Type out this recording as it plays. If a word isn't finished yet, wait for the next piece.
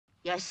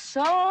You're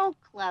so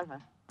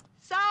clever.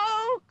 So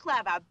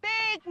clever.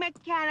 Big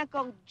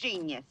mechanical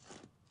genius.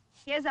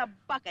 Here's a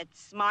bucket,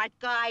 smart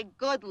guy.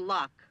 Good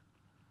luck.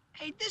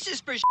 Hey, this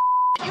is for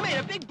You made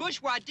a big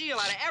bourgeois deal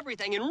out of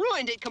everything and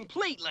ruined it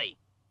completely.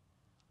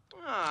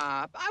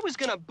 Ah, I was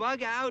gonna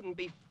bug out and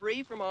be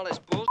free from all this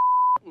bullshit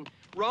and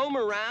roam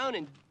around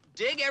and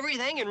dig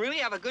everything and really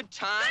have a good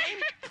time.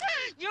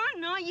 Your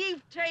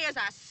naivete is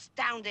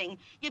astounding.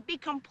 You'd be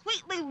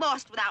completely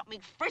lost without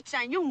me, Fritz,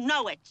 and you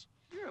know it.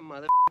 You're a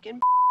motherfucking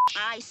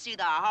I see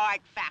the hard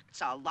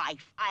facts of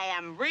life. I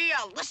am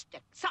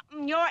realistic,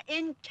 something you're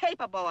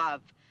incapable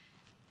of.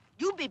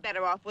 You'd be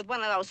better off with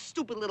one of those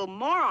stupid little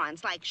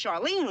morons like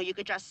Charlene, who you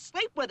could just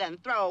sleep with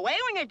and throw away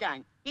when you're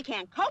done. You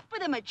can't cope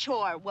with a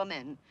mature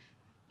woman.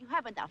 You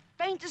haven't the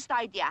faintest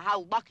idea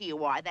how lucky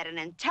you are that an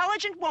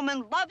intelligent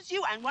woman loves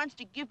you and wants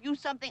to give you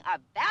something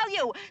of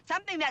value,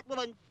 something that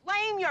will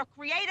inflame your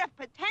creative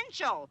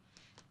potential.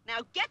 Now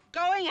get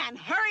going and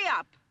hurry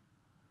up.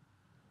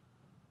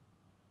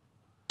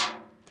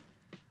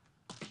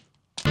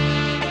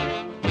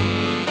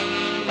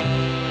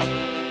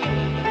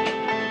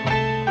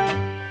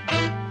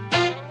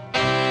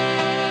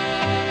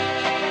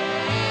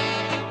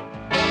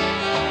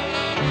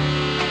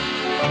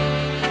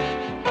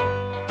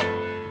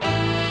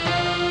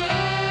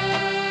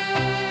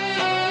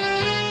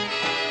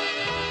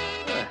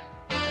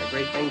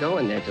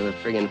 Going there till the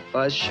friggin'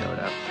 fuzz showed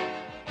up.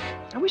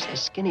 I wish that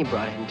skinny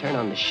broad hadn't turned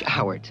on the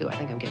shower, too. I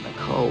think I'm getting a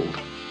cold.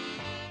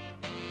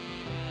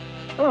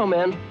 Hello,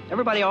 man.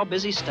 Everybody all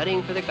busy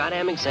studying for their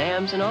goddamn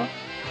exams and all?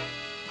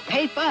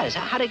 Hey, Fuzz,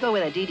 how'd it go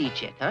with that Dee Dee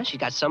chick, huh? She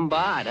got some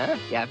bod, huh?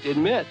 You have to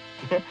admit.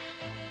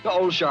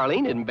 Old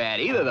Charlene isn't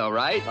bad either, though,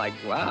 right? Like,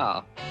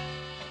 wow.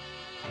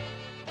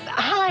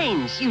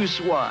 Heinz, you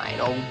swine,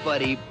 old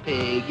buddy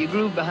pig. You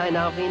groove behind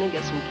Alvina and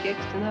get some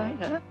kicks tonight,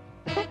 huh?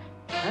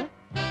 Huh?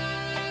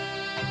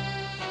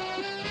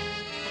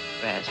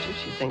 Bastards,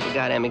 you think the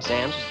goddamn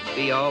exams was the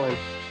be-all and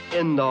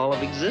end-all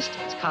of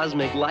existence,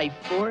 cosmic life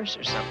force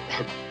or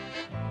something.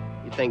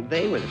 You think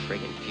they were the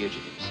friggin'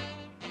 fugitives.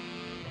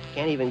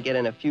 Can't even get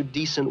in a few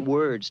decent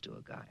words to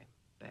a guy,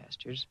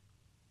 bastards.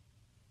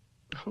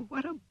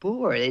 What a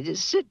bore. They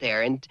just sit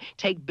there and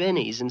take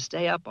bennies and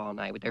stay up all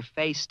night with their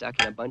face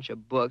stuck in a bunch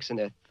of books and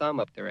their thumb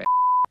up their ass.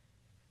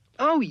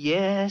 Oh,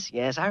 yes,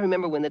 yes. I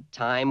remember when the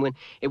time when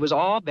it was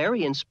all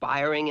very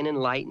inspiring and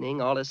enlightening,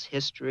 all this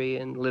history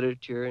and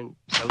literature and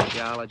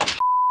sociology.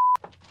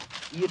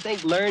 You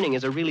think learning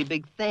is a really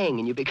big thing,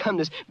 and you become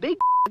this big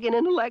f***ing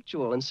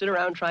intellectual and sit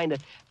around trying to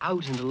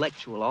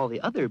out-intellectual all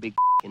the other big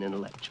f***ing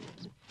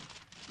intellectuals.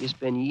 You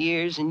spend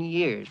years and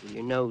years with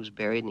your nose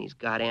buried in these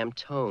goddamn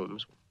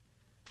tomes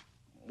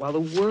while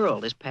the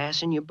world is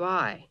passing you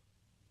by.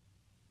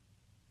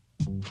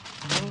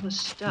 All the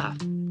stuff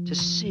to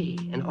see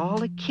and all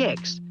the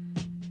kicks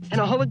and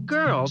all the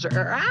girls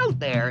are out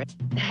there.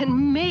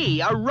 And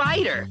me, a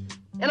writer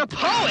and a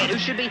poet who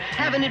should be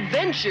having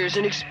adventures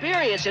and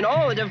experience in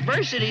all the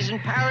diversities and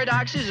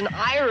paradoxes and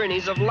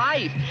ironies of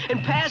life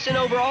and passing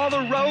over all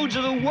the roads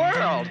of the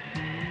world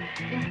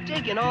and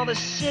digging all the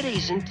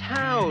cities and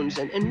towns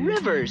and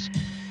rivers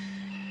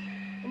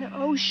and the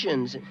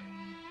oceans and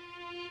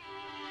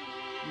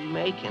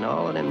making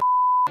all of them.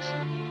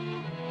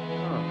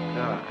 Oh,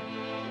 God.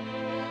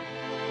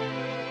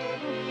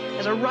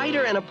 As a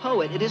writer and a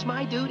poet, it is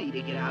my duty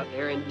to get out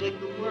there and dig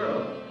the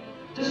world.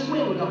 To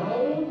swing with the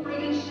whole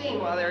friggin' scene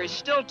while there is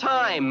still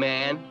time,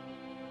 man.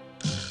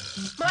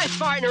 My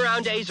farting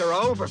around days are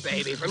over,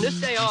 baby. From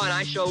this day on,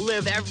 I shall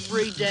live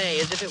every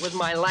day as if it was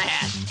my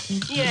last.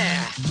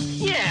 Yeah,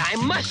 I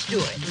must do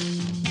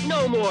it.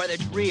 No more the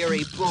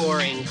dreary,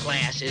 boring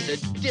classes, the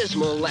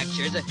dismal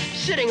lectures, the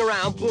sitting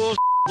around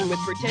bullshitting with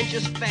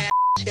pretentious fat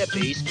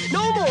hippies.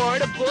 No more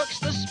the books,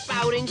 the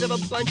spoutings of a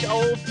bunch of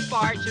old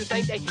farts who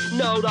think they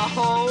know the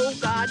whole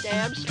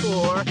goddamn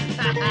score.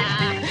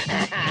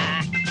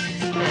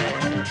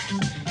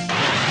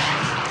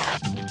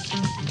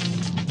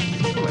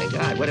 Oh my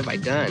God, what have I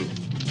done?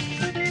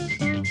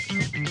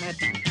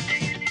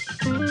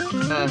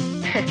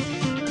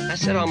 I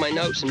set all my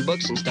notes and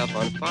books and stuff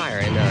on fire,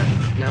 and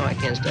now I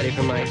can't study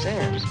for my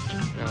exams.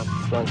 I'll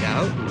flunk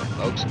out, and my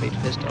folks will be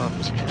pissed off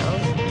as hell.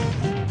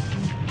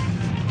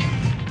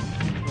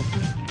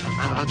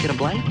 I'll get a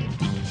blanket.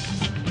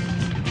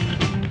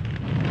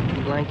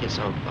 The blanket's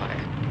on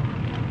fire.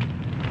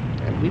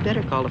 And we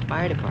better call the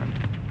fire department.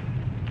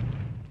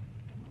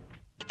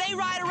 They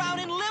ride around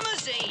in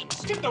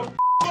limousines. Get the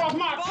off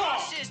my car!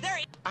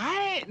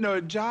 I ain't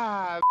no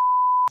job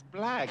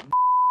black,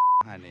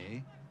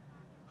 honey.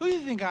 Who do you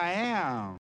think I am?